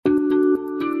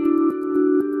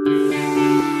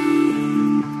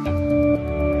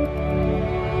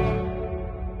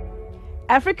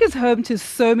Africa's home to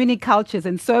so many cultures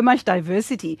and so much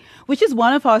diversity, which is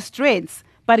one of our strengths,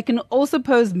 but it can also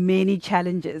pose many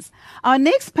challenges. Our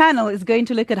next panel is going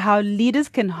to look at how leaders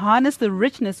can harness the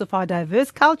richness of our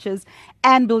diverse cultures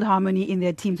and build harmony in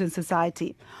their teams and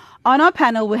society. On our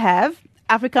panel, we have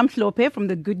Afrikam Hlope from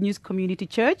the Good News Community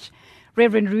Church,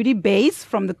 Reverend Rudy Bays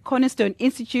from the Cornerstone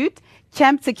Institute,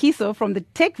 Champ Tsekiso from the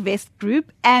Tech Vest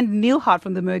Group, and Neil Hart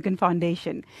from the Morgan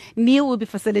Foundation. Neil will be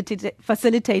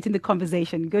facilitating the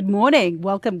conversation. Good morning.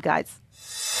 Welcome, guys.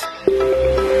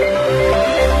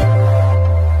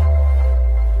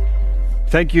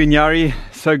 Thank you, Nyari.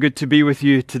 So good to be with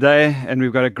you today. And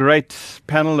we've got a great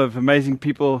panel of amazing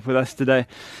people with us today.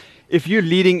 If you're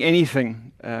leading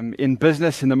anything in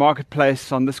business, in the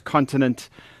marketplace, on this continent,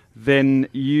 then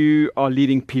you are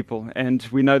leading people. And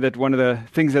we know that one of the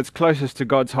things that's closest to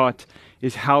God's heart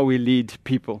is how we lead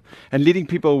people. And leading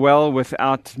people well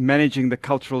without managing the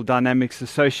cultural dynamics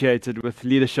associated with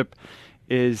leadership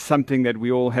is something that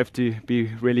we all have to be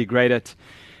really great at.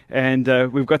 And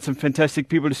we've got some fantastic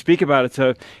people to speak about it.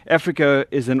 So Africa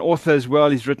is an author as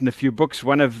well. He's written a few books.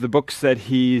 One of the books that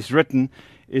he's written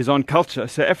is on culture.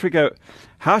 So Africa,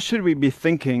 how should we be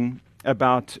thinking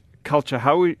about culture?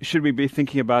 How should we be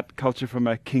thinking about culture from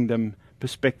a kingdom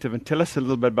perspective? And tell us a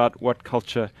little bit about what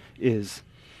culture is.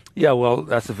 Yeah, well,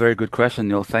 that's a very good question,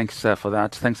 Neil. Thanks for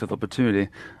that. Thanks for the opportunity.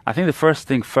 I think the first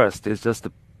thing first is just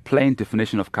the plain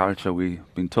definition of culture. We've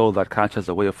been told that culture is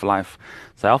a way of life.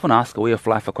 So I often ask, a way of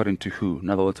life according to who? In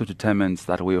other words, who determines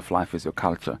that a way of life is your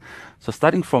culture? So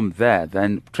starting from there,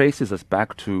 then traces us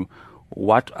back to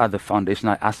what are the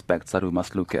foundational aspects that we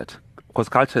must look at. Because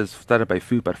culture is started by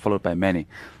few but followed by many.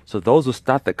 So those who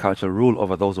start the culture rule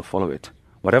over those who follow it.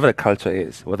 Whatever the culture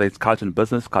is, whether it's culture in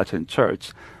business, culture in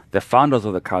church, the founders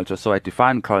of the culture. So I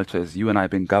define culture as you and I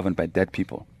being governed by dead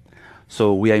people.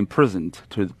 So we are imprisoned,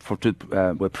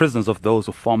 we're prisoners of those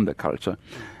who form the culture.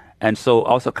 And so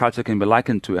also culture can be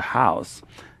likened to a house.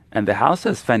 And the house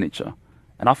has furniture.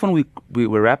 And often we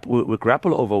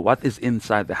grapple over what is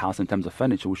inside the house in terms of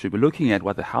furniture. We should be looking at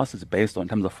what the house is based on in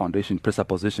terms of foundation,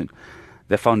 presupposition.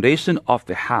 The foundation of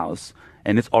the house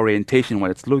and its orientation, what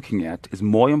it's looking at, is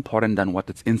more important than what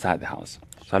is inside the house.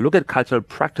 So I look at cultural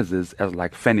practices as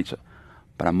like furniture,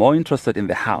 but I'm more interested in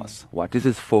the house. What is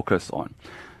its focus on?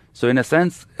 So in a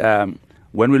sense,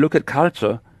 when we look at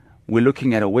culture, we're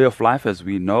looking at a way of life as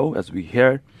we know, as we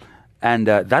hear, and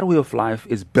that way of life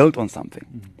is built on something.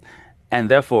 Mm-hmm. And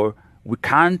therefore, we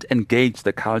can't engage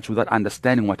the culture without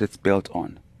understanding what it's built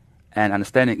on and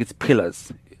understanding its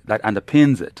pillars that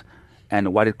underpins it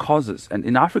and what it causes. And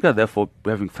in Africa, therefore,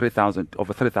 we're having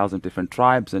over 3,000 different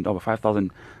tribes and over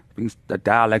 5,000 the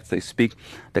dialects they speak.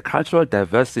 The cultural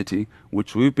diversity,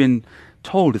 which we've been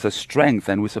told is a strength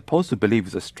and we're supposed to believe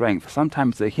is a strength,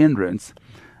 sometimes a hindrance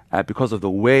because of the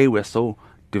way we're so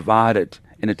divided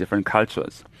into different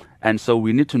cultures. And so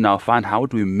we need to now find how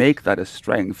do we make that a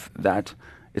strength, that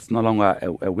it's no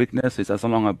longer a weakness, it's no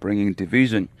longer bringing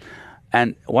division.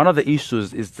 And one of the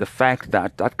issues is the fact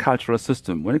that that cultural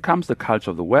system, when it comes to the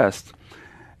culture of the West,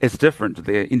 it's different.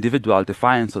 The individual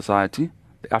defines society.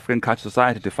 The African culture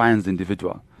society defines the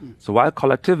individual. So while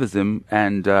collectivism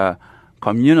and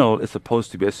communal is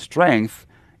supposed to be a strength,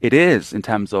 it is in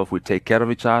terms of we take care of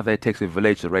each other, it takes a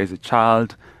village to raise a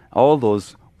child, all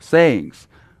those sayings.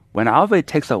 Whenever it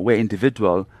takes away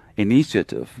individual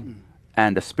initiative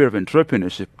and the spirit of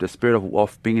entrepreneurship, the spirit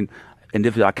of being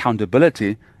individual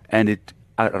accountability, and it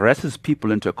arrests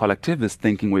people into a collectivist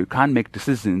thinking where you can't make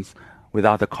decisions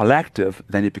without the collective,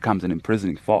 then it becomes an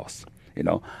imprisoning force, you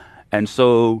know. And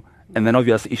so, and then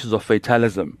obvious issues of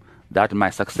fatalism, that my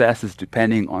success is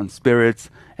depending on spirits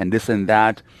and this and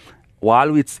that.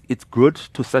 While it's good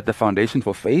to set the foundation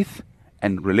for faith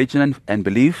and religion and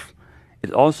belief,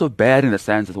 it's also bad in the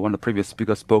sense that one of the previous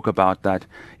speakers spoke about that,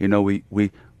 you know, we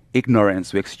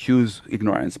excuse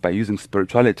ignorance by using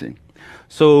spirituality.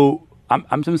 So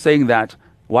I'm just saying that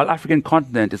while African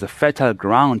continent is a fertile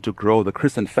ground to grow the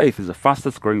Christian faith, is the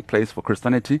fastest growing place for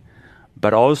Christianity,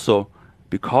 but also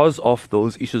because of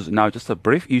those issues, now just a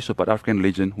brief issue about African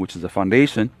religion, which is the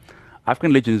foundation. African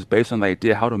religion is based on the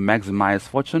idea how to maximize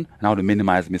fortune and how to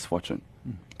minimize misfortune.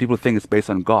 People think it's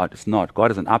based on God. It's not. God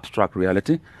is an abstract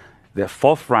reality. The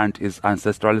forefront is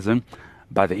ancestralism,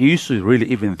 but the issue is really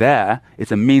even there,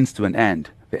 it's a means to an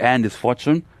end. The end is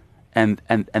fortune, and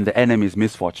the enemy is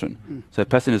misfortune. So a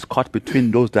person is caught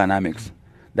between those dynamics,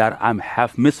 that I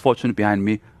have misfortune behind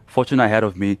me, fortune ahead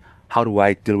of me. How do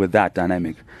I deal with that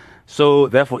dynamic? So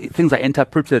therefore, things are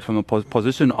interpreted from a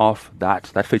position of that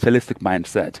fatalistic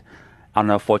mindset on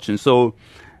our fortune. So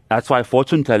that's why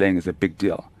fortune telling is a big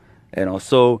deal. You know,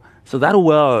 so that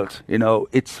world, you know,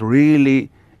 it's really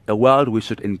a world we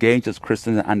should engage as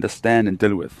Christians and understand and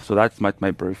deal with. So that's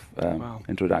my brief Wow.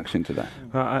 introduction to that.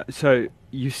 So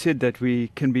you said that we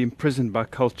can be imprisoned by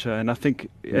culture, and I think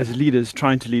as leaders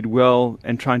trying to lead well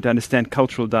and trying to understand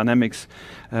cultural dynamics,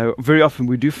 very often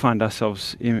we do find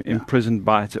ourselves imprisoned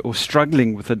by it or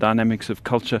struggling with the dynamics of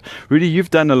culture. Rudy, you've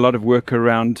done a lot of work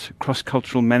around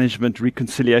cross-cultural management,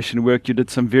 reconciliation work. You did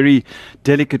some very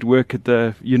delicate work at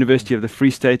the University of the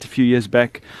Free State a few years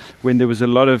back when there was a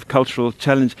lot of cultural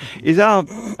challenge. Is our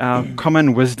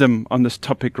common wisdom on this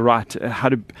topic right? How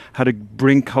to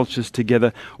bring cultures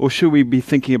together, or should we be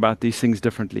thinking about these things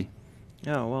differently?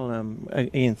 Yeah, well,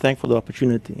 Ian, thanks for the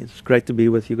opportunity. It's great to be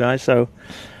with you guys. So,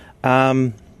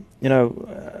 so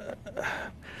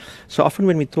often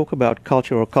when we talk about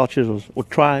culture or cultures or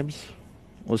tribes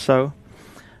or so,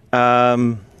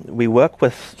 we work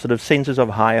with sort of senses of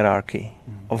hierarchy,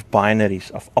 of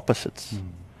binaries, of opposites.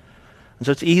 And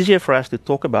so it's easier for us to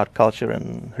talk about culture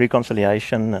and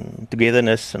reconciliation and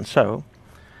togetherness and so.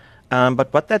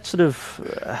 But what that sort of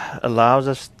allows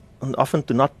us often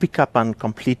to not pick up on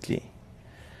completely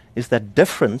is that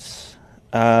difference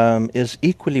is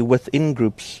equally within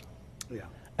groups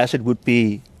as it would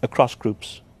be across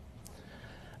groups.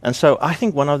 And so I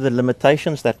think one of the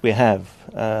limitations that we have,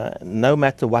 no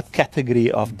matter what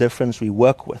category of difference we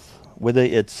work with, whether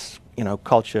it's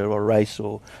culture or race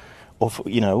or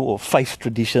faith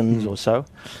traditions or so,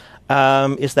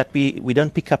 is that we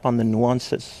don't pick up on the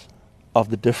nuances of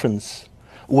the difference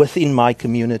within my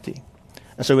community.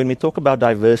 And so when we talk about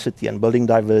diversity and building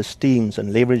diverse teams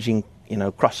and leveraging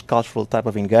cross-cultural type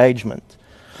of engagement,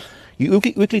 you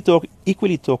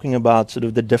equally talking about sort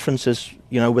of the differences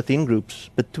within groups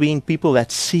between people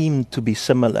that seem to be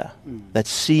similar, that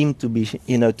seem to be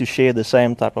to share the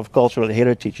same type of cultural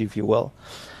heritage, if you will.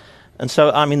 And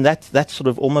so, I mean, that's sort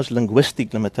of almost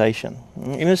linguistic limitation.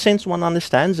 In a sense, one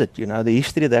understands it, the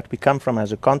history that we come from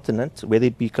as a continent, whether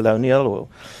it be colonial or,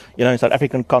 in South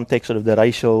African context, sort of the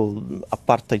racial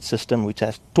apartheid system, which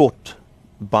has taught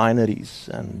binaries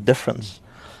and difference.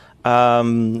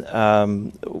 What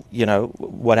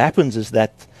happens is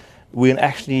that we in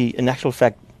actual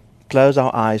fact, close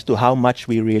our eyes to how much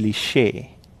we really share.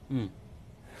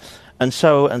 And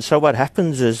so what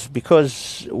happens is,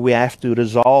 because we have to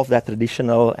resolve that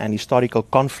traditional and historical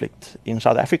conflict, in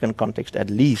South African context at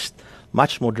least,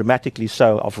 much more dramatically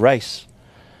so, of race,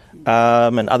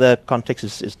 and other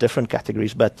contexts is different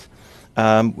categories, but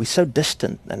we're so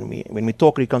distant, and when we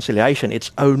talk reconciliation, it's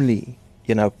only,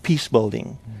 peace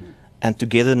building and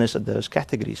togetherness of those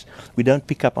categories. We don't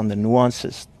pick up on the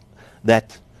nuances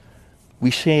that we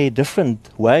share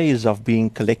different ways of being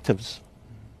collectives.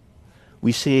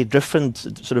 We see different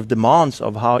sort of demands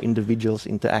of how individuals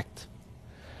interact.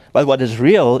 But what is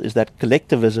real is that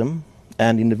collectivism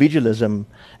and individualism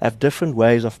have different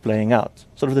ways of playing out.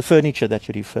 Sort of the furniture that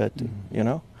you referred to,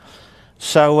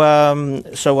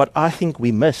 So what I think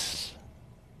we miss,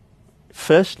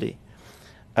 firstly,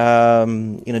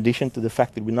 in addition to the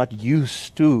fact that we're not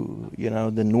used to,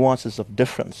 the nuances of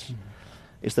difference,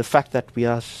 is the fact that we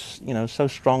are, so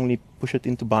strongly push it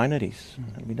into binaries.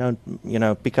 And we don't,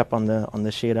 pick up on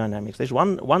the share dynamics. There's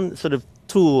one sort of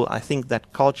tool, I think,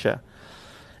 that culture,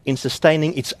 in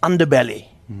sustaining its underbelly,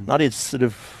 not its sort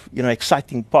of,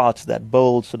 exciting parts that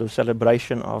build sort of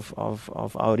celebration of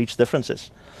our rich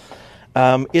differences,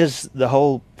 is the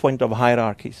whole point of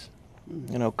hierarchies.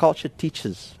 Culture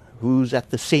teaches who's at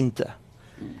the center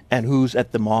and who's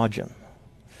at the margin.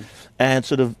 And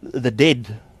sort of the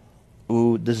dead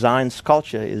who designs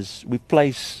culture is we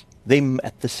place them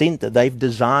at the center. They've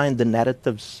designed the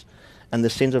narratives and the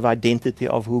sense of identity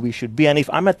of who we should be. And if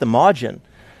I'm at the margin,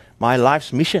 my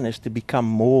life's mission is to become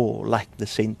more like the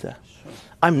center. Sure.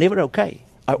 I'm never okay.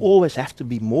 I always have to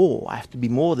be more. I have to be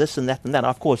more this and that and that.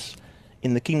 Of course,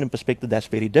 in the kingdom perspective, that's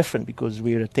very different, because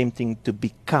we're attempting to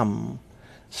become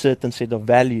certain set of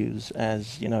values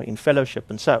as, in fellowship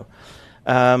and so.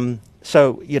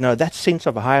 That sense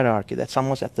of hierarchy, that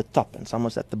someone's at the top and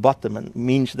someone's at the bottom, and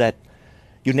means that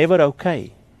you're never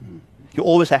okay. You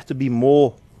always have to be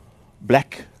more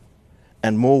black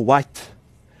and more white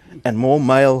and more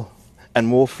male and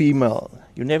more female.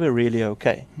 You're never really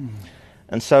okay.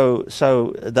 And so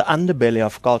the underbelly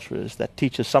of culture is that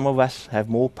teaches some of us have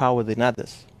more power than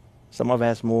others. Some of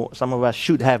us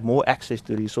should have more access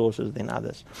to resources than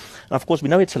others. And of course, we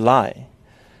know it's a lie.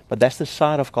 But that's the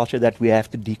side of culture that we have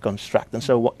to deconstruct. And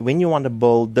so when you want to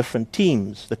build different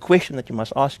teams, the question that you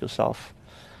must ask yourself,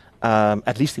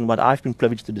 at least in what I've been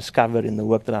privileged to discover in the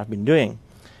work that I've been doing,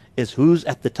 is who's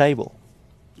at the table?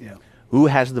 Yeah. Who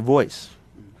has the voice?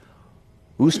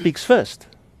 Who speaks first?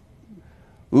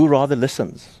 Who rather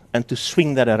listens? And to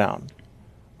swing that around.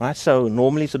 right? So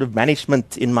normally sort of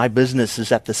management in my business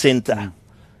is at the center.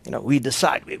 You know, we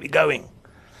decide where we're going.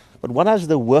 But what does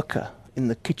the worker in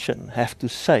the kitchen have to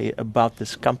say about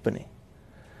this company?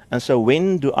 And so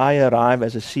when do I arrive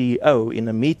as a CEO in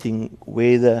a meeting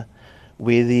where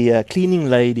the cleaning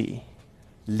lady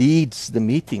leads the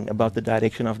meeting about the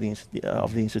direction of the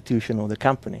institution or the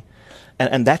company?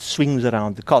 And that swings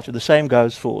around the culture. The same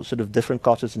goes for sort of different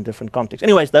cultures in different contexts.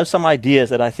 Anyways, those are some ideas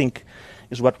that I think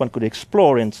is what one could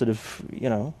explore in sort of,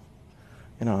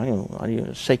 are you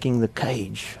shaking the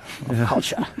cage of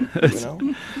culture?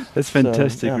 That's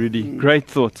fantastic, So, yeah. Rudy. Great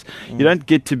thoughts. You don't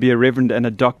get to be a reverend and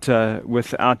a doctor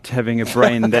without having a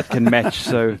brain that can match.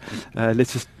 So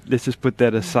let's just put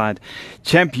that aside.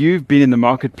 Champ, you've been in the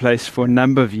marketplace for a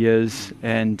number of years,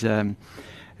 and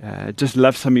just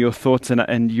love some of your thoughts.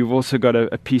 And you've also got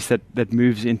a piece that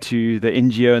moves into the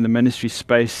NGO and the ministry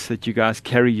space that you guys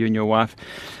carry, you and your wife.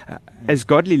 As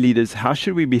godly leaders, how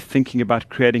should we be thinking about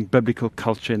creating biblical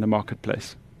culture in the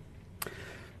marketplace?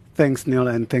 Thanks, Neil,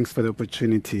 and thanks for the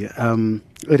opportunity.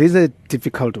 It is a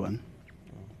difficult one.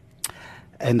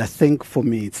 And I think for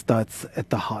me, it starts at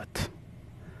the heart.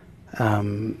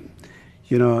 An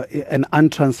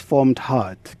untransformed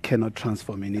heart cannot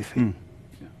transform anything.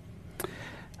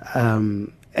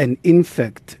 And in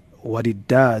fact, what it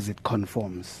does, it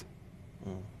conforms.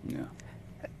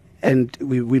 And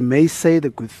we may say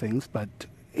the good things, but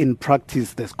in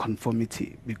practice, there's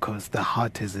conformity because the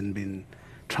heart hasn't been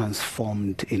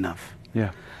transformed enough.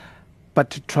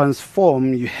 But to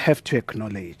transform, you have to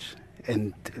acknowledge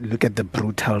and look at the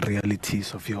brutal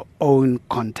realities of your own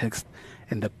context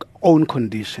and the own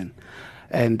condition.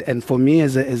 And for me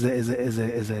as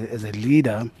a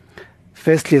leader,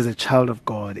 firstly as a child of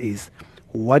God, is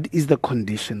what is the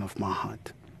condition of my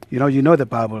heart? You know the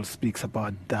Bible speaks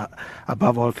about that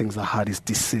above all things the heart is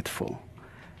deceitful.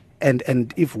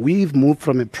 And if we've moved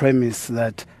from a premise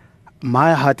that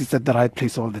my heart is at the right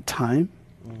place all the time,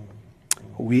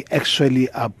 we actually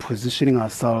are positioning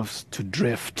ourselves to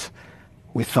drift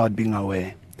without being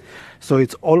aware. So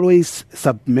it's always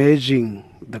submerging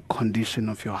the condition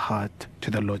of your heart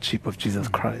to the Lordship of Jesus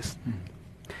Christ.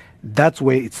 That's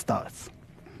where it starts.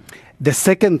 The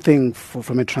second thing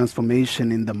from a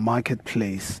transformation in the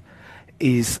marketplace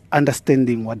is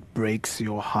understanding what breaks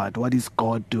your heart. What is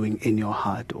God doing in your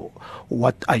heart? Or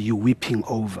what are you weeping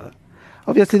over?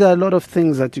 Obviously, there are a lot of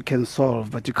things that you can solve,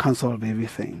 but you can't solve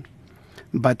everything.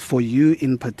 But for you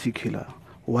in particular,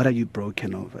 what are you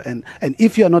broken over? And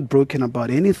if you're not broken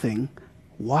about anything,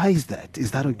 why is that?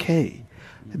 Is that okay?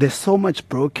 There's so much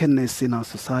brokenness in our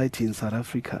society in South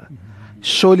Africa.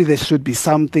 Surely there should be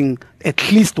something,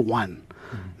 at least one,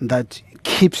 that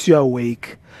keeps you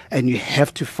awake, and you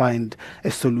have to find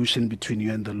a solution between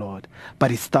you and the Lord.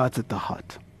 But it starts at the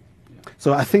heart.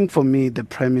 So I think for me, the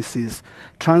premise is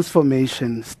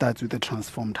transformation starts with a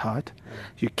transformed heart.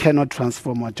 You cannot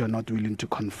transform what you're not willing to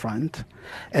confront.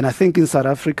 And I think in South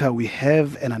Africa, we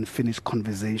have an unfinished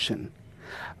conversation.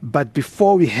 But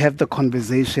before we have the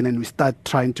conversation and we start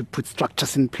trying to put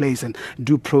structures in place and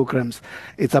do programs,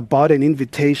 it's about an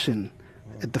invitation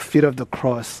at the feet of the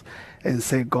cross and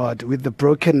say, God, with the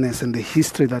brokenness and the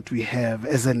history that we have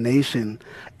as a nation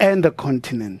and a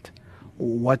continent,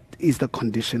 what is the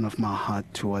condition of my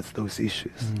heart towards those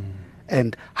issues?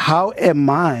 And how am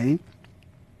I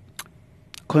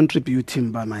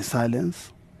contributing by my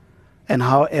silence? And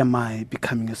how am I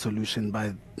becoming a solution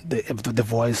by the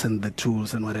voice and the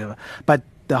tools and whatever? But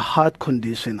the heart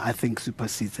condition, I think,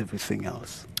 supersedes everything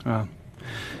else. Wow.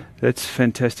 That's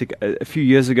fantastic. A few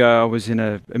years ago, I was in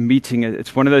a meeting.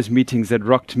 It's one of those meetings that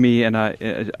rocked me, and I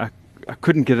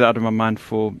couldn't get it out of my mind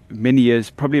for many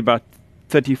years, probably about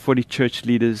 30, 40 church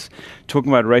leaders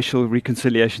talking about racial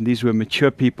reconciliation. These were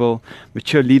mature people,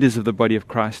 mature leaders of the body of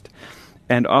Christ.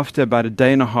 And after about a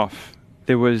day and a half,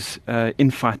 there was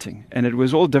infighting, and it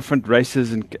was all different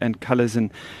races and colors and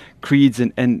creeds,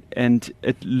 and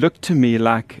it looked to me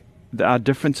like our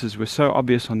differences were so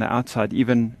obvious on the outside,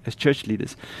 even as church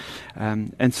leaders.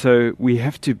 And so we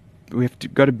have to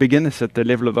got to begin this at the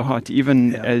level of the heart,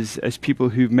 even as people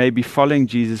who may be following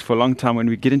Jesus for a long time. When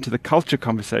we get into the culture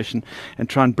conversation and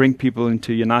try and bring people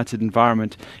into a united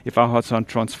environment, if our hearts aren't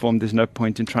transformed, there's no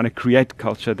point in trying to create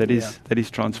culture that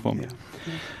is transformed.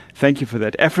 Thank you for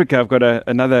that. Africa, I've got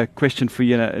another question for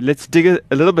you. Let's dig a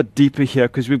little bit deeper here,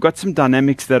 because we've got some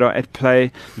dynamics that are at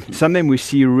play. Some of them we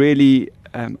see really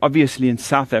obviously in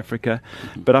South Africa,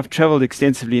 but I've traveled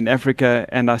extensively in Africa,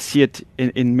 and I see it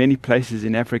in many places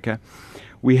in Africa.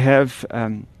 We have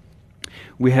an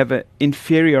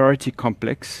inferiority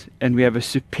complex and we have a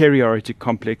superiority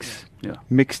complex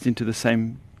mixed into the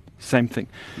same thing.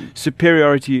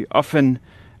 Superiority often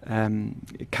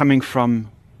coming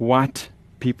from white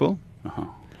people.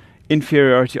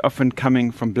 Inferiority often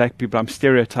coming from black people. I'm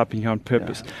stereotyping here on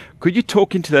purpose. Yeah. Could you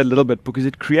talk into that a little bit? Because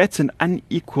it creates an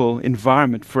unequal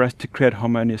environment for us to create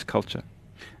harmonious culture.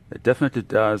 It definitely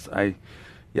does. I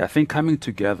think coming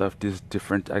together of these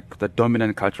different, the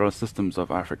dominant cultural systems of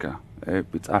Africa,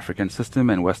 it's African system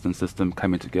and Western system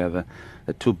coming together,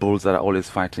 the two bulls that are always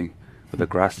fighting, with the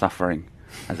grass suffering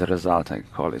as a result, I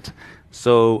call it.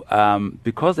 So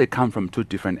because they come from two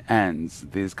different ends,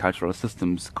 these cultural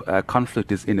systems,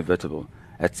 conflict is inevitable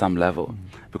at some level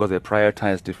because they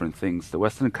prioritize different things. The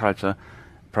Western culture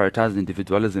prioritizes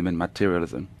individualism and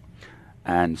materialism.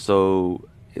 And so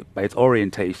by its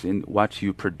orientation, what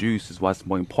you produce is what's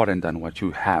more important than what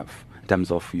you have in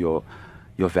terms of your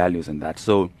values and that.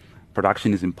 So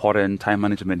production is important, time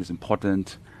management is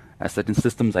important, certain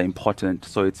systems are important,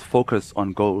 so it's focused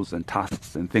on goals and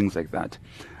tasks and things like that.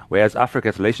 Whereas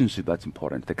Africa's relationship, that's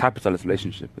important. The capitalist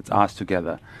relationship, it's us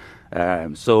together.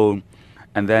 And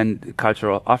then the culture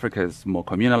of Africa is more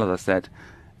communal, as I said.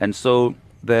 And so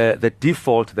the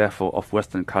default, therefore, of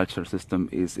Western culture system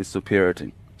is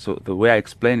superiority. So the way I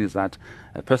explain is that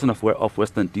a person of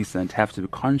Western descent has to be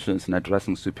conscious in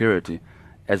addressing superiority,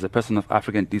 as a person of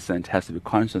African descent has to be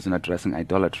conscious in addressing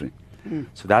idolatry.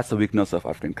 So that's the weakness of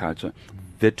African culture.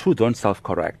 The two don't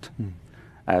self-correct.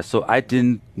 So I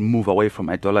didn't move away from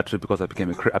idolatry because I became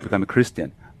a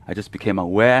Christian. I just became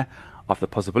aware of the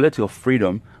possibility of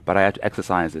freedom, but I had to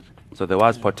exercise it. So there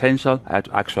was potential, I had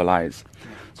to actualize.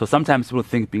 So sometimes people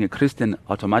think being a Christian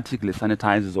automatically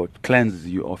sanitizes or cleanses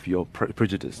you of your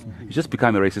prejudice. You just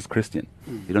become a racist Christian.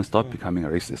 You don't stop becoming a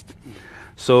racist.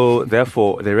 So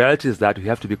therefore, the reality is that we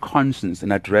have to be conscious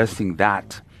in addressing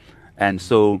that. And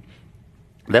so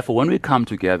therefore, when we come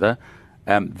together,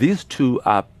 these two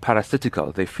are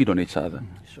parasitical. They feed on each other.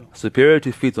 Sure.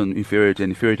 Superiority feeds on inferiority,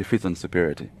 and inferiority feeds on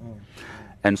superiority.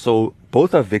 And so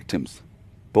both are victims.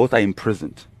 Both are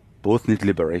imprisoned. Both need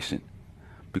liberation.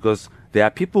 Because there are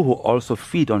people who also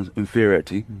feed on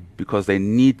inferiority because they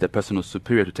need the person who's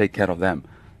superior to take care of them.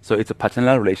 So it's a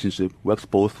paternal relationship, works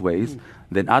both ways.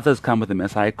 Then others come with the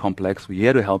Messiah complex. We're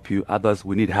here to help you. Others,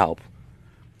 we need help.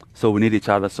 So we need each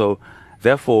other. So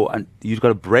therefore, and you've got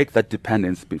to break that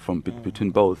dependence between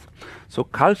both. So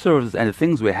cultures and the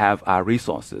things we have are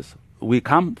resources. We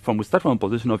start from a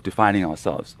position of defining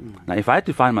ourselves. Now, if I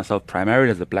define myself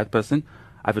primarily as a black person,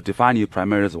 I have to define you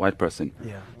primarily as a white person.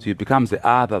 So it becomes the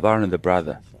brother and the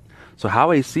brother. So how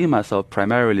I see myself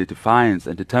primarily defines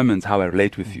and determines how I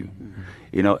relate with you.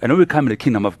 You know, and when we come in the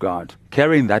kingdom of God,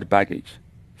 carrying that baggage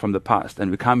from the past,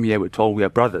 and we come here, we're told we are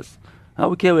brothers. Now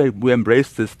we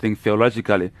embrace this thing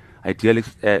theologically, ideally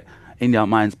in our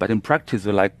minds, but in practice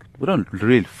we don't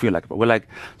really feel like it. We're like,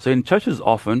 so in churches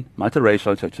often,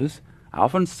 multiracial churches, I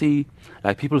often see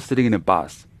like people sitting in a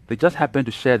bus. They just happen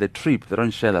to share the trip, they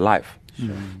don't share the life.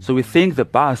 So we think the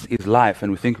bus is life,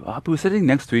 and we think, we're sitting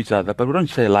next to each other, but we don't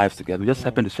share lives together. We just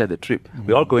happen to share the trip.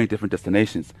 We're all going different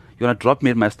destinations. You want to drop me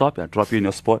at my stop? I'll drop you in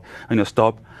your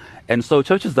stop. And so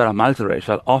churches that are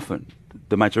multiracial, often,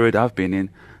 the majority I've been in,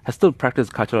 has still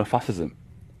practiced cultural fascism,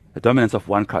 the dominance of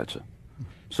one culture.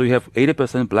 So you have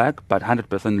 80% black, but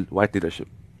 100% white leadership.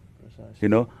 You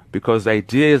know, because the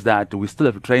idea is that we still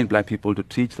have to train black people to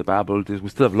teach the Bible. We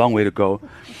still have a long way to go.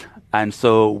 And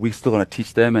so we still want to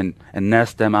teach them and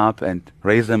nurse them up and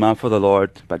raise them up for the Lord.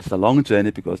 But it's a long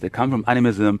journey because they come from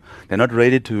animism. They're not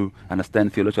ready to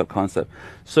understand theological concept.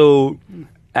 So,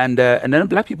 and then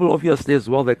black people obviously as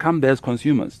well, they come there as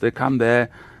consumers. They come there,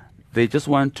 they just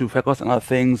want to focus on other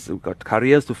things. We've got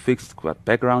careers to fix, we've got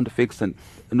background to fix, and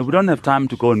we don't have time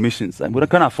to go on missions. And we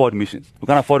can't afford missions. We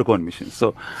can't afford to go on missions.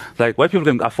 So, like, white people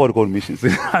can afford to go on missions.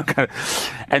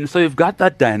 And so you've got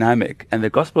that dynamic, and the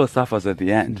gospel suffers at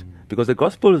the end. Because the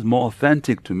gospel is more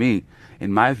authentic to me,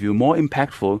 in my view, more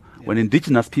impactful when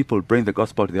indigenous people bring the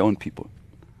gospel to their own people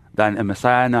than a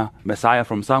Messiah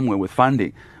from somewhere with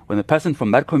funding. When the person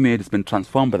from that community has been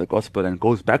transformed by the gospel and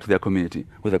goes back to their community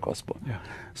with the gospel.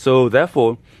 So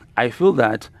therefore, I feel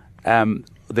that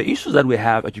the issues that we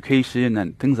have, education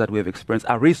and things that we have experienced,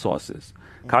 are resources.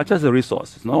 Culture is a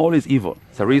resource. It's not always evil.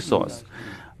 It's a resource.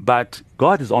 But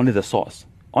God is only the source.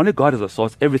 Only God is the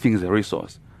source. Everything is a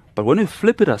resource. But when we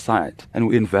flip it aside and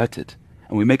we invert it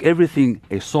and we make everything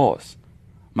a source,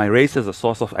 my race is a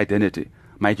source of identity,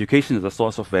 my education is a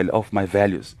source of my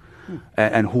values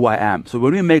and who I am. So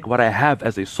when we make what I have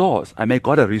as a source, I make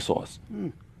God a resource.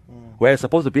 Where it's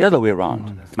supposed to be the other way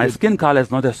around. My skin color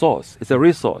is not a source, it's a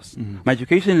resource. My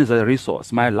education is a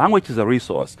resource. My language is a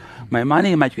resource. My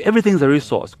money, everything is a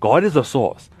resource. God is a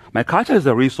source. My culture is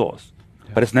a resource,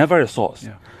 but it's never a source.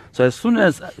 So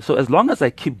as long as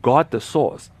I keep God the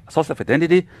source, source of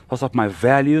identity, source of my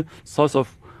value, source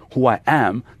of who I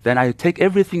am, then I take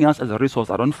everything else as a resource.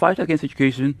 I don't fight against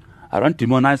education. I don't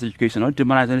demonize education. I don't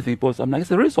demonize anything. Because I'm like,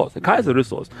 it's a resource. The car is a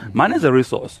resource. Money is a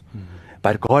resource.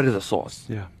 But God is a source.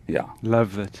 Yeah.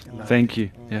 Love it. Thank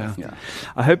you. Yeah.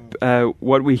 I hope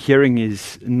what we're hearing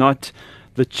is not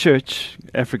the church,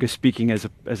 Africa speaking as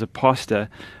a pastor,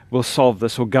 will solve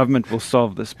this, or government will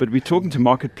solve this. But we're talking to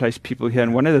marketplace people here,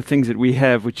 and one of the things that we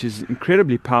have, which is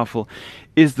incredibly powerful,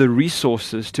 is the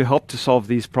resources to help to solve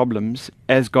these problems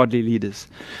as godly leaders.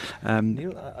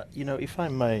 Neil, if I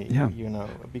may,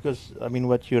 because I mean,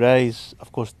 what you raise,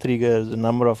 of course, triggers a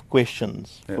number of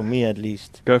questions for me, at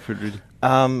least. Go for it, Rudy.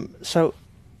 So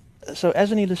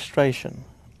as an illustration,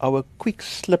 our quick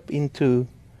slip into,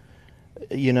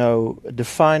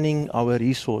 defining our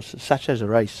resources, such as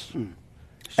race,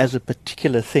 as a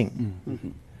particular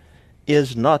thing,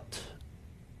 is not,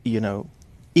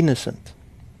 innocent.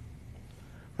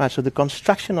 Right, so the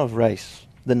construction of race,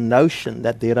 the notion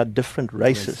that there are different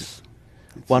races,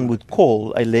 one would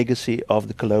call a legacy of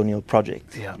the colonial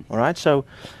project. All right, so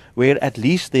where at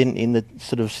least then in the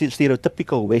sort of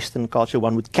stereotypical Western culture,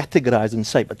 one would categorize and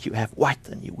say, but you have white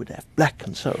and you would have black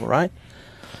and so, right?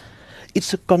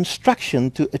 It's a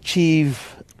construction to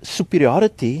achieve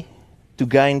superiority, to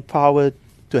gain power,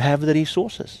 to have the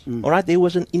resources. All right, there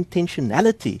was an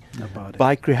intentionality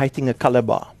by creating a color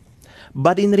bar.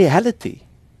 But in reality,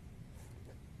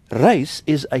 race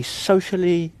is a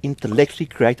socially, intellectually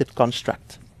created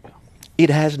construct. It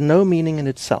has no meaning in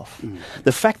itself.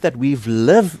 The fact that we've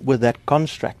lived with that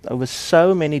construct over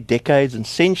so many decades and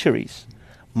centuries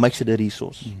makes it a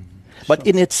resource. But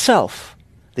in itself,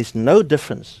 there's no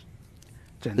difference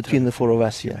between the four of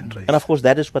us here. And of course,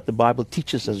 that is what the Bible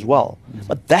teaches as well.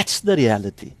 But that's the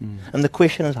reality. And the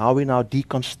question is how we now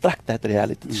deconstruct that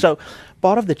reality. So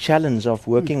part of the challenge of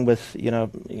working with,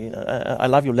 I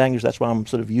love your language, that's why I'm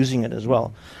sort of using it as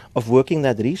well, of working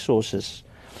that resources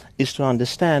is to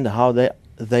understand how they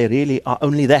really are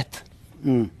only that.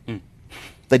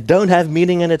 They don't have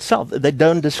meaning in itself. They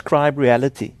don't describe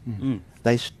reality.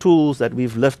 They're tools that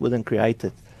we've lived with and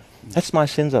created. That's my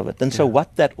sense of it. And so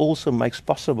what that also makes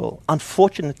possible,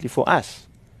 unfortunately for us,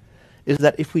 is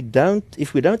that if we don't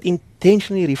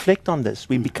intentionally reflect on this,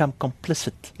 we become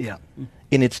complicit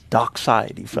in its dark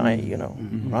side,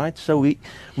 right? So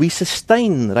we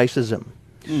sustain racism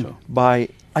by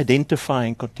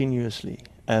identifying continuously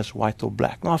as white or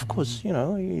black. Now, of course,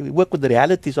 we work with the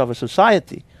realities of a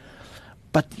society,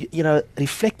 but,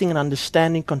 reflecting and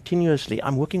understanding continuously,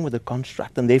 I'm working with a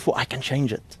construct, and therefore I can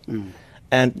change it.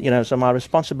 And, so my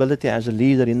responsibility as a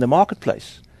leader in the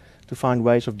marketplace to find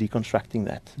ways of deconstructing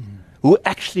that. Who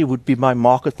actually would be my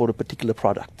market for a particular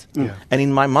product? And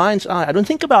in my mind's eye, I don't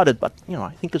think about it, but,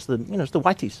 I think it's the, it's the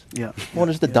whiteys. Or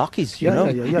it's the darkies,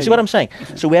 You see what I'm saying?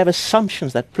 So we have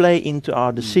assumptions that play into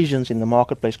our decisions in the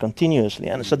marketplace continuously.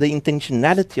 And so the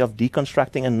intentionality of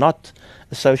deconstructing and not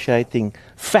associating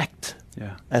fact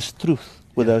as truth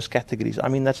with those categories. I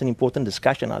mean, that's an important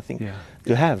discussion, I think,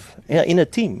 to have in a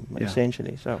team,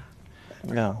 essentially. So,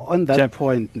 on that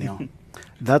point, Neil,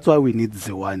 that's why we need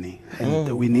Ziwani,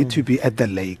 and we need to be at the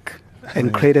lake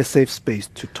and create a safe space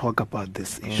to talk about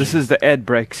this issue. This is the ad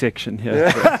break section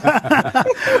here.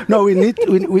 No, we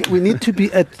need to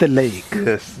be at the lake.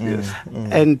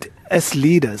 And as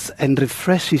leaders and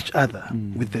refresh each other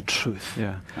with the truth.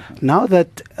 Now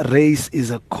that race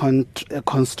is a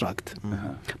construct,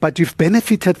 but you've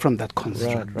benefited from that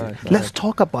construct. Let's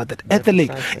talk about that at the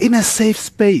lake, in a safe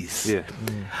space,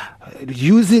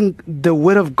 using the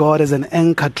word of God as an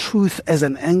anchor, truth as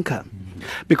an anchor.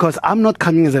 Because I'm not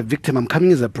coming as a victim, I'm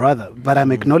coming as a brother, but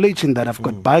I'm acknowledging that I've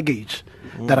got baggage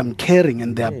that I'm carrying,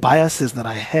 and there are biases that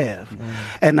I have.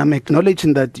 And I'm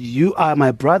acknowledging that you are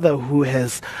my brother who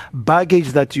has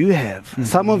baggage that you have.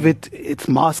 Some of it's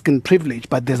mask and privilege,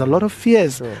 but there's a lot of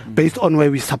fears based on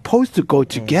where we're supposed to go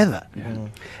together.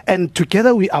 And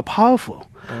together we are powerful,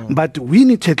 but we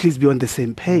need to at least be on the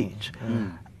same page.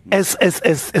 As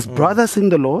brothers in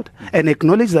the Lord, and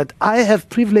acknowledge that I have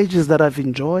privileges that I've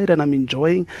enjoyed and I'm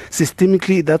enjoying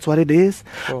systemically. That's what it is.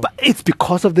 But it's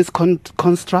because of this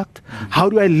construct. How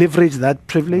do I leverage that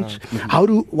privilege?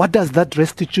 What does that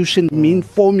restitution mean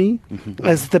for me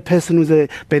as the person who's a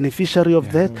beneficiary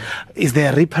of that? Is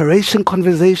there a reparation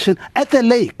conversation at the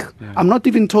lake? I'm not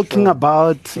even talking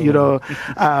about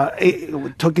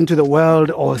talking to the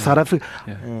world or South Africa.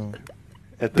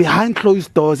 Behind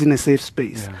closed doors in a safe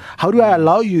space. How do I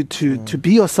allow you to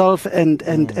be yourself and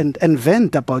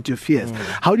vent about your fears?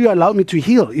 How do you allow me to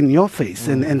heal in your face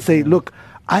and say, look,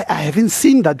 I haven't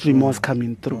seen that remorse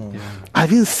coming through. I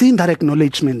haven't seen that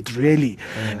acknowledgement really,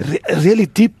 really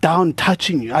deep down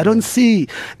touching you. I don't see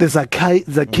the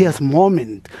Zacchaeus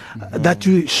moment that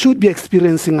you should be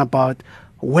experiencing about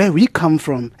where we come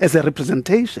from as a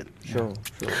representation. Sure.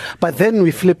 But then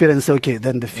we flip it and say, okay,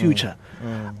 then the future.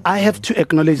 I have to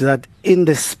acknowledge that in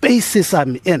the spaces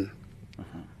I'm in,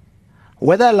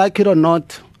 whether I like it or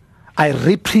not, I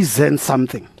represent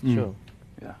something. Sure.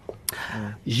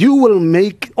 You will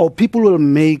make, or people will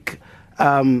make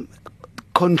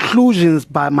conclusions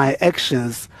by my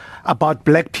actions about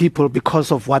black people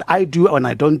because of what I do and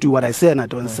I don't do, what I say and I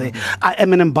don't say. I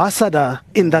am an ambassador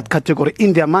in that category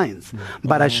in their minds,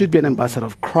 but I should be an ambassador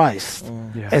of Christ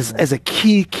as a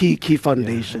key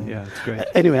foundation. Yeah, that's great.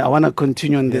 Anyway, I want to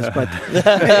continue on this, but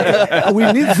we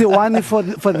need Ziwani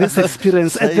for this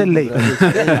experience at the lake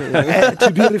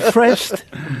to be refreshed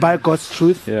by God's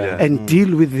truth and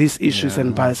deal with these issues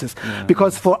and biases.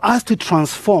 Because for us to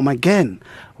transform again,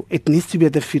 it needs to be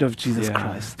at the feet of Jesus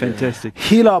Christ. Fantastic.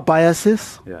 Heal our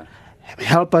biases.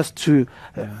 Help us to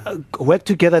work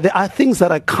together. There are things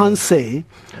that I can't say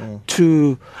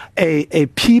to a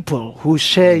people who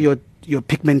share your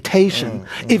pigmentation,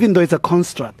 even though it's a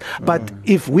construct. But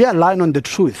if we align on the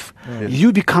truth,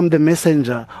 you become the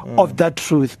messenger of that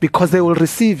truth because they will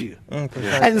receive you.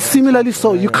 And similarly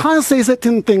so, you can't say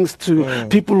certain things to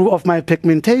people of my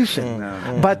pigmentation.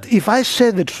 But if I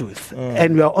share the truth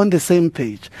and we are on the same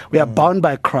page, we are bound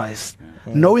by Christ,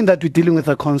 knowing that we're dealing with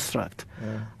a construct,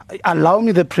 allow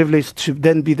me the privilege to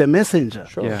then be the messenger.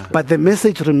 But the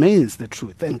message remains the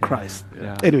truth and Christ.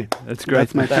 Anyway, that's great.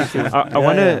 That's my teaching.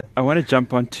 I want to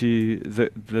jump onto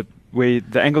the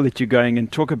angle that you're going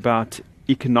and talk about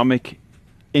economic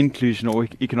inclusion or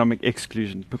economic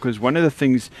exclusion, because one of the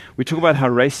things we talk about how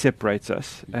race separates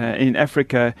us. In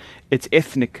Africa, it's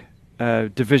ethnic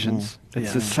divisions.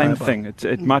 It's the same thing.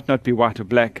 It might not be white or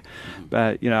black,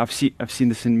 but I've seen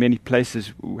this in many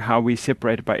places, how we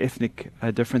separated by ethnic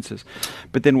differences.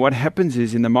 But then what happens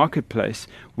is in the marketplace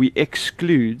we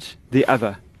exclude the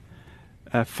other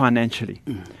financially,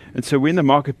 and so we're in the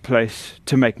marketplace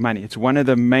to make money. It's one of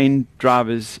the main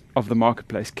drivers of the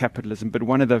marketplace, capitalism. But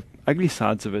one of the ugly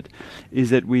sides of it is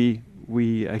that we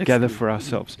gather for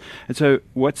ourselves. And so,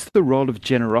 what's the role of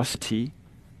generosity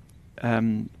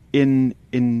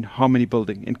in harmony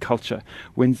building, in culture,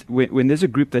 when there's a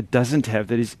group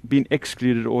that is being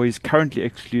excluded or is currently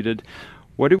excluded?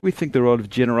 What do we think the role of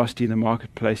generosity in the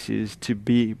marketplace is to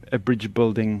be a bridge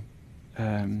building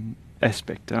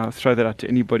aspect? And I'll throw that out to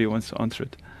anybody who wants to answer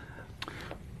it.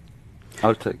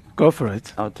 Go for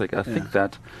it. I think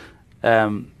that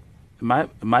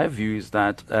my view is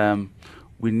that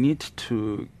we need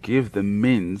to give the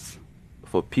means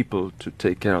for people to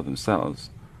take care of themselves,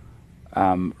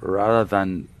 rather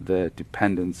than the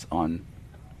dependence on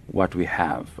what we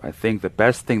have. I think the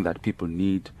best thing that people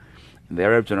need in the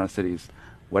area of generosity is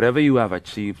whatever you have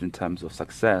achieved in terms of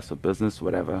success or business,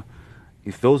 whatever,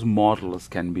 if those models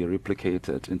can be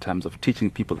replicated in terms of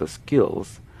teaching people the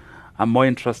skills. I'm more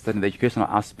interested in the educational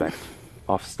aspect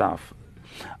of stuff.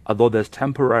 Although there's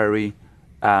temporary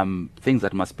things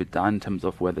that must be done in terms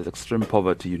of where there's extreme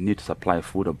poverty, you need to supply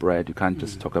food or bread. You can't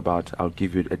just talk about, I'll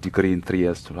give you a degree in 3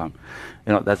 years to run.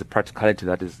 There's a practicality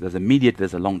there's immediate,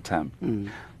 there's a long term.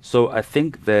 So I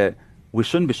think we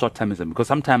shouldn't be short-termism, because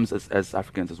sometimes as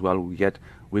Africans as well, we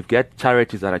get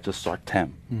charities that are just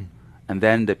short-term. And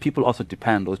then the people also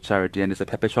depend on charity, and it's a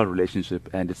perpetual relationship,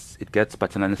 and it gets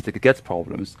paternalistic, it gets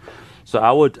problems. So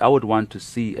I would want to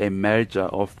see a merger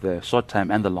of the short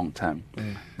term and the long term.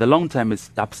 The long term is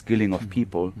upskilling of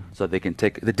people, so they can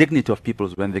take the dignity of people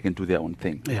when they can do their own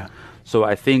thing. So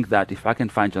I think that if I can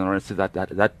find generosity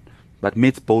that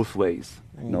meets both ways,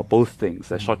 both things,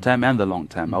 the short term and the long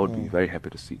term, I would be very happy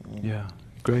to see.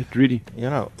 Great, really.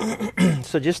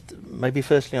 So just maybe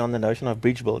firstly on the notion of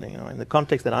bridge building, in the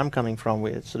context that I'm coming from,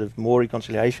 where it's sort of more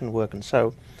reconciliation work and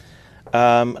so,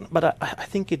 but I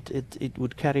think it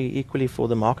would carry equally for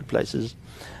the marketplaces,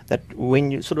 that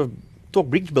when you sort of talk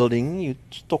bridge building, you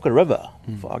talk a river,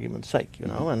 for argument's sake,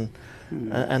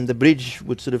 and the bridge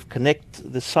would sort of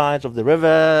connect the sides of the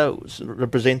river, sort of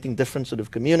representing different sort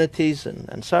of communities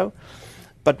and so.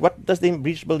 But what does the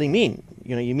bridge building mean?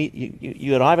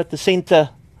 You arrive at the center,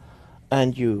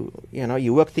 and you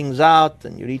work things out,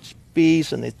 and you reach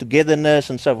peace and there's togetherness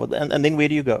and so forth. And then where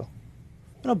do you go?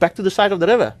 Back to the side of the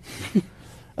river.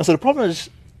 And so the problem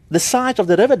is the sides of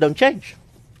the river don't change.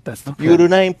 That's the you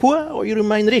remain poor or you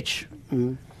remain rich.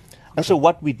 And so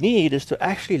what we need is to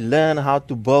actually learn how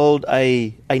to build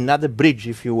another bridge,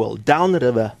 if you will, down the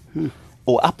river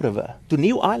or upriver to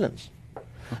new islands.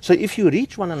 So if you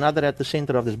reach one another at the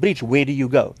center of this bridge, where do you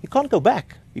go? You can't go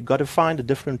back. You've got to find a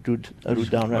different route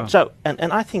down road. Wow. So,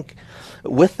 and I think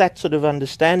with that sort of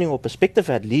understanding or perspective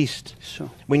at least,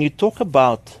 when you talk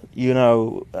about,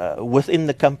 within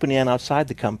the company and outside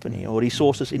the company, or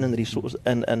resources in and resources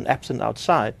and absent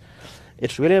outside,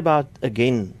 it's really about,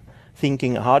 again,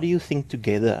 thinking, how do you think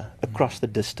together across the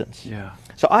distance? Yeah.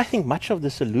 So I think much of the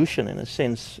solution, in a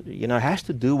sense, has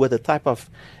to do with a type of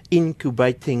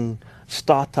incubating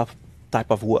startup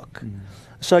type of work.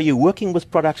 So you're working with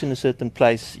products in a certain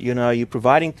place, you're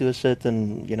providing to a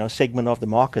certain, segment of the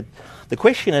market. The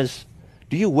question is,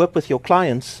 do you work with your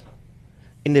clients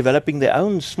in developing their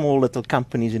own small little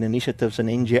companies and initiatives and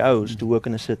NGOs to work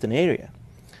in a certain area?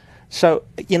 So,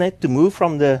 to move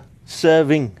from the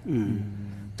serving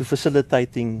to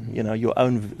facilitating, your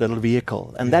own little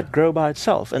vehicle, and that grow by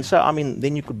itself. And so,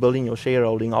 then you could build in your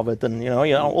shareholding of it, and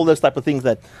all those type of things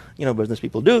that business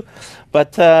people do.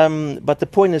 But the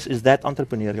point is that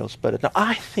entrepreneurial spirit. Now,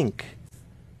 I think,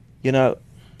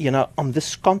 on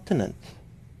this continent,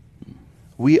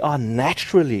 we are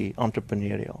naturally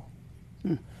entrepreneurial.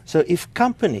 So if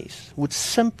companies would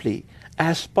simply,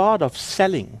 as part of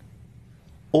selling,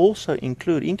 also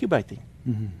include incubating.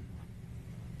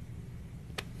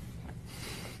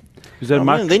 Is that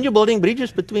then you're building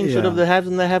bridges between sort of the haves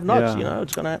and the have-nots. Yeah.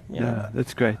 It's gonna. Yeah,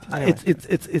 that's great. Anyway.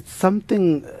 It's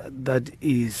something that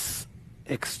is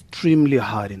extremely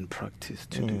hard in practice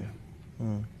to do.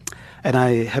 And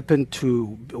I happen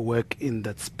to work in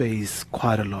that space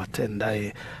quite a lot, and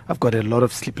I've got a lot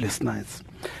of sleepless nights.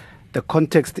 The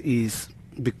context is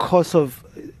because of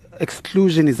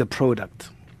exclusion is a product.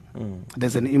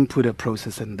 There's an input, a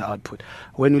process, and the output.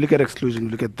 When we look at exclusion,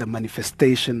 we look at the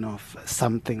manifestation of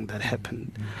something that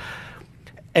happened.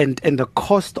 And the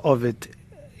cost of it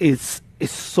is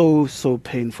so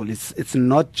painful. It's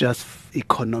not just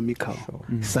economical,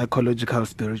 psychological,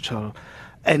 spiritual,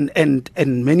 and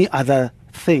many other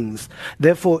things.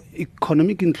 Therefore,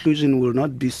 economic inclusion will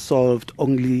not be solved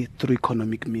only through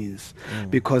economic means,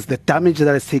 because the damage that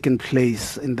has taken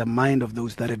place in the mind of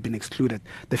those that have been excluded,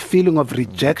 the feeling of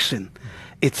rejection,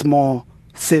 it's more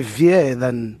severe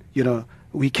than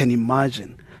we can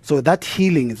imagine. So that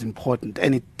healing is important,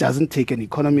 and it doesn't take an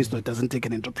economist or it doesn't take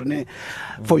an entrepreneur.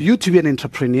 For you to be an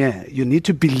entrepreneur, you need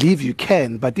to believe you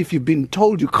can, but if you've been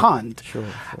told you can't,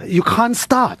 you can't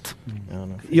start.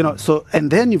 So,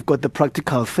 and then you've got the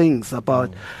practical things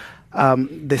about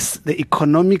the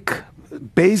economic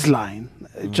baseline,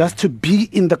 just to be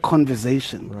in the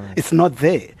conversation. It's not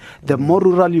there. The more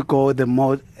rural you go, the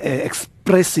more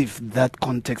expressive that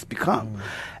context becomes.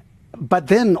 But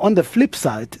then on the flip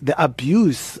side, the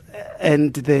abuse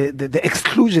and the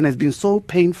exclusion has been so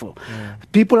painful.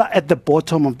 People are at the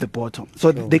bottom of the bottom.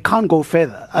 So they can't go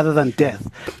further other than death.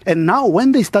 And now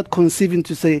when they start conceiving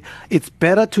to say it's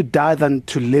better to die than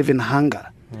to live in hunger,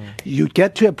 you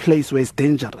get to a place where it's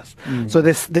dangerous. So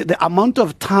the amount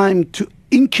of time to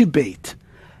incubate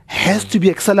has to be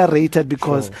accelerated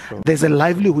because there's a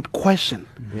livelihood question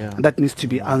that needs to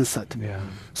be answered.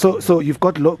 So you've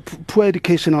got poor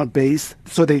educational base,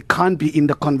 so they can't be in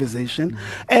the conversation,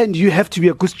 and you have to be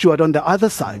a good steward on the other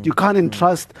side. You can't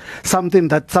entrust something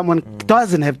that someone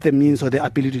doesn't have the means or the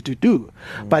ability to do.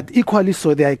 But equally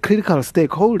so, they are a critical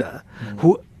stakeholder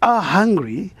who are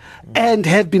hungry and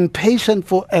have been patient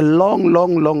for a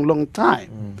long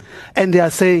time. And they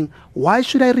are saying, why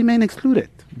should I remain excluded?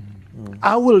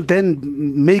 I will then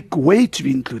make way to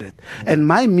be included. And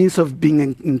my means of being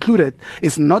included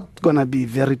is not going to be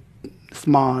very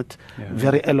smart,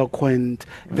 very eloquent,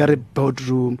 very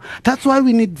boardroom. That's why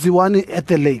we need Ziwani at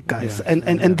the lake, guys.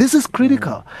 And this is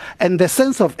critical. And the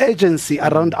sense of urgency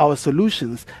around our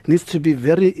solutions needs to be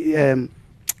very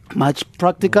much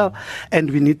practical,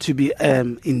 and we need to be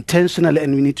intentional,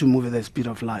 and we need to move at the speed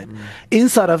of light. In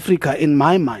South Africa, in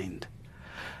my mind,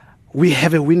 we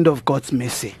have a window of God's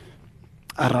mercy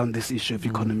around this issue of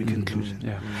economic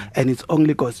inclusion. And it's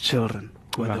only God's children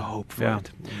who are the hope for it.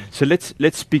 So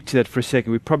let's speak to that for a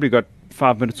second. We've probably got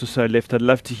 5 minutes or so left. I'd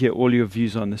love to hear all your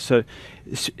views on this. So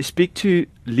speak to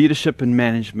leadership and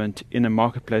management in a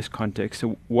marketplace context.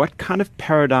 So what kind of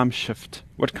paradigm shift,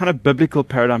 what kind of biblical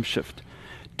paradigm shift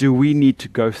do we need to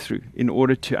go through in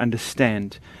order to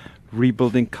understand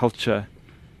rebuilding culture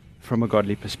from a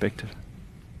godly perspective?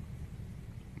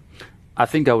 I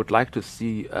think I would like to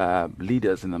see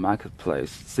leaders in the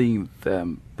marketplace seeing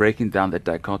them breaking down that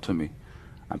dichotomy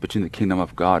between the kingdom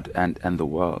of God and the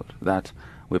world, that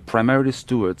we're primarily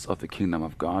stewards of the kingdom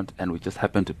of God and we just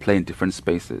happen to play in different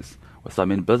spaces. So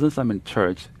I'm in business, I'm in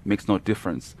church, makes no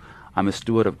difference. I'm a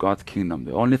steward of God's kingdom.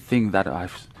 The only thing that I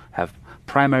have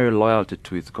primary loyalty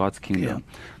to is God's kingdom.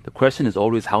 The question is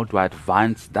always, how do I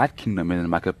advance that kingdom in the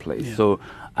marketplace? So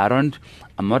I'm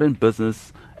not in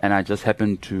business and I just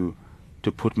happen to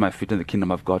put my feet in the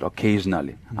kingdom of God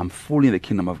occasionally. I'm fully in the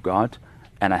kingdom of God,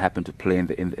 and I happen to play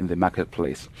in the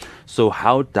marketplace. So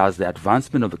how does the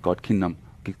advancement of the God's kingdom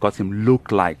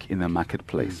look like in the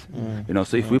marketplace?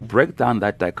 So if we break down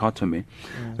that dichotomy,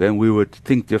 then we would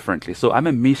think differently. So I'm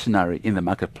a missionary in the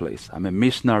marketplace. I'm a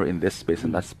missionary in this space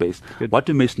and that space. Good. What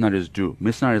do missionaries do?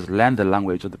 Missionaries learn the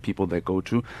language of the people they go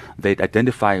to. They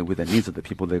identify with the needs of the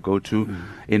people they go to.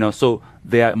 So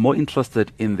they are more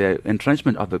interested in the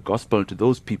entrenchment of the gospel to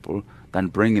those people than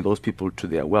bringing those people to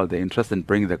their well. They're interested in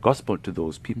bringing the gospel to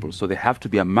those people. So they have to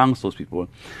be amongst those people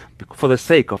for the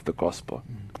sake of the gospel.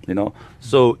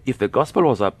 So if the gospel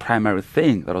was our primary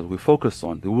thing that we focus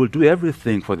on, we will do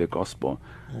everything for the gospel,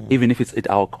 even if it's at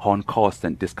our own cost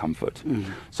and discomfort.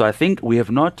 So I think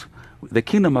the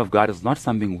kingdom of God is not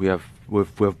something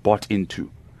we've bought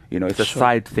into. It's a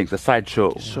side thing, it's a side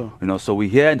show. So we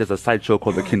hear and there's a side show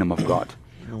called the kingdom of God.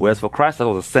 Whereas for Christ, that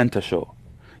was a center show.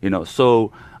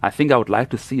 So I think I would like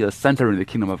to see us centering the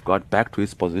kingdom of God back to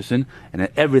its position, and then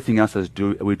everything else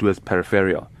we do as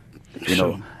peripheral.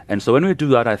 And so when we do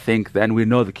that, I think then we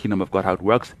know the kingdom of God, how it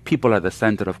works. People are the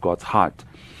center of God's heart.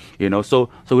 So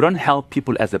we don't help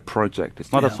people as a project.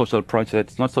 It's not a social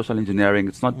project. It's not social engineering.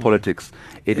 It's not politics.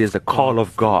 It's is the call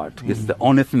of God. It's the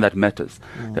only thing that matters.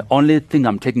 The only thing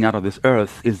I'm taking out of this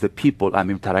earth is the people I'm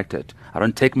interacted. I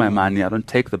don't take my money. I don't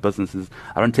take the businesses.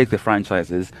 I don't take the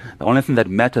franchises. The only thing that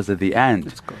matters at the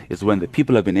end is when the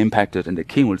people have been impacted, and the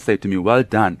king will say to me, "Well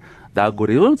done, thou good."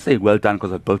 He won't say, "Well done,"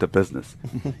 because I built a business.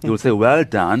 He will say, "Well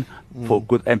done for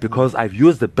good," and because I've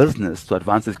used the business to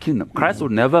advance his kingdom. Christ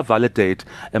would never validate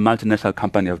a multinational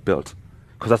company I've built,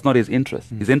 because that's not his interest.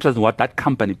 His interest is what that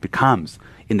company becomes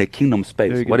in the kingdom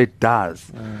space, what it does.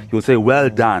 He will say, "Well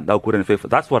done, thou good and faithful."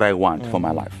 That's what I want for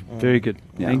my life. Very good.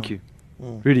 Thank you.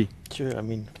 Rudy. Sure, I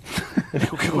mean,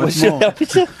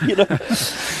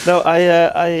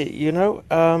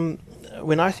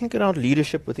 when I think around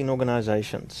leadership within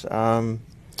organizations,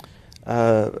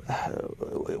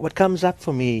 what comes up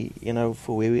for me,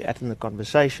 for where we're at in the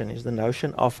conversation, is the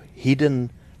notion of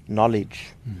hidden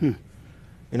knowledge.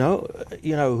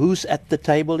 Who's at the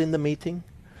table in the meeting?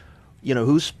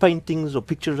 Whose paintings or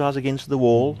pictures are against the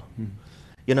wall?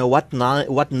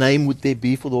 What name would there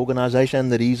be for the organization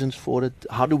and the reasons for it?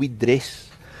 How do we dress?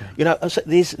 So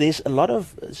there's a lot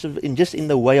of just in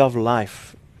the way of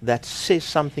life that says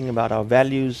something about our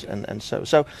values and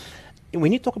so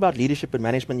when you talk about leadership and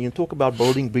management, you talk about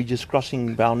building bridges,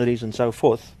 crossing boundaries, and so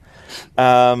forth.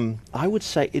 I would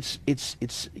say it's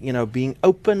being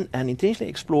open and intentionally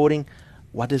exploring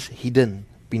what is hidden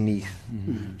beneath.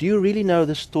 Do you really know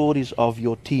the stories of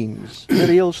your teams, the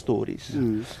real stories?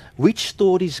 Which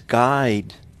stories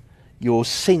guide your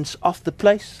sense of the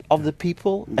place, of the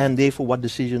people, and therefore what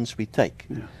decisions we take?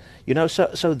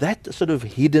 So that sort of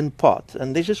hidden part.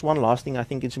 And there's just one last thing I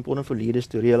think it's important for leaders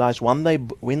to realize when they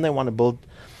want to build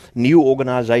new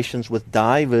organizations with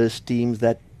diverse teams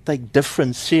that take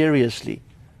difference seriously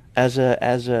as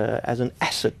an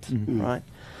asset, right?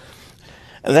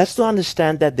 And that's to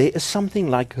understand that there is something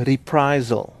like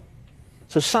reprisal.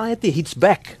 Society hits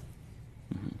back.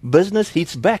 Business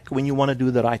hits back when you want to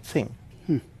do the right thing.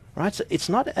 Right? So it's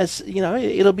not as,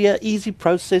 it'll be an easy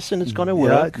process and it's going to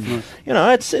work.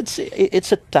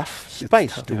 It's a tough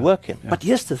space to work in. But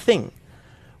here's the thing.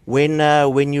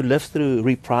 When you live through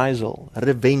reprisal,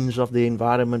 revenge of the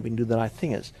environment when you do the right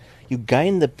thing, you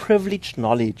gain the privileged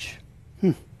knowledge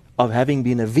of having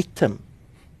been a victim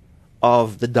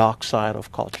of the dark side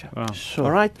of culture. Wow. Sure.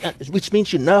 All right? Which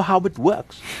means you know how it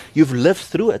works. You've lived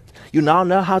through it. You now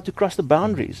know how to cross the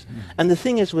boundaries. And the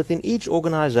thing is, within each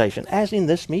organization, as in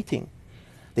this meeting,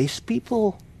 there's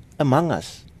people among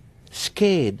us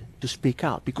scared to speak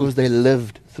out because they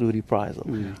lived through reprisal.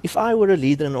 If I were a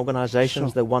leader in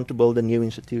organizations that want to build a new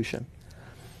institution,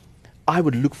 I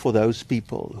would look for those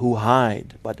people who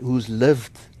hide, but who's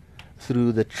lived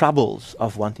through the troubles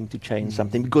of wanting to change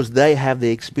something, because they have the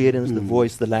experience, the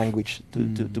voice, the language to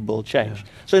build change.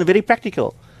 So in very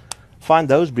practical, find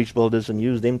those bridge builders and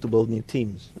use them to build new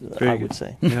teams, I would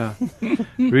say. Yeah.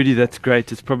 Rudy, that's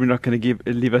great. It's probably not going to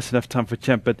leave us enough time for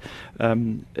Champ, but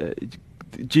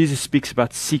Jesus speaks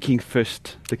about seeking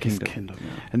first the kingdom.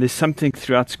 And there's something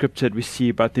throughout Scripture that we see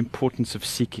about the importance of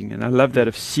seeking. And I love that,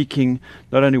 of seeking,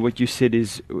 not only what you said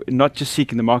is not just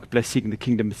seeking the marketplace, seeking the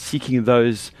kingdom, but seeking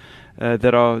those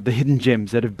that are the hidden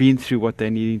gems that have been through what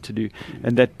they're needing to do,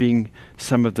 and that being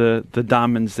some of the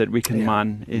diamonds that we can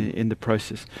mine in the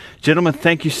process. Gentlemen,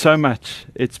 thank you so much.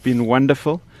 It's been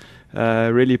wonderful.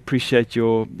 Really appreciate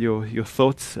your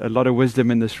thoughts. A lot of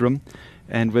wisdom in this room.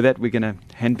 And with that, we're going to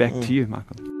hand back to you,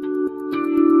 Michael.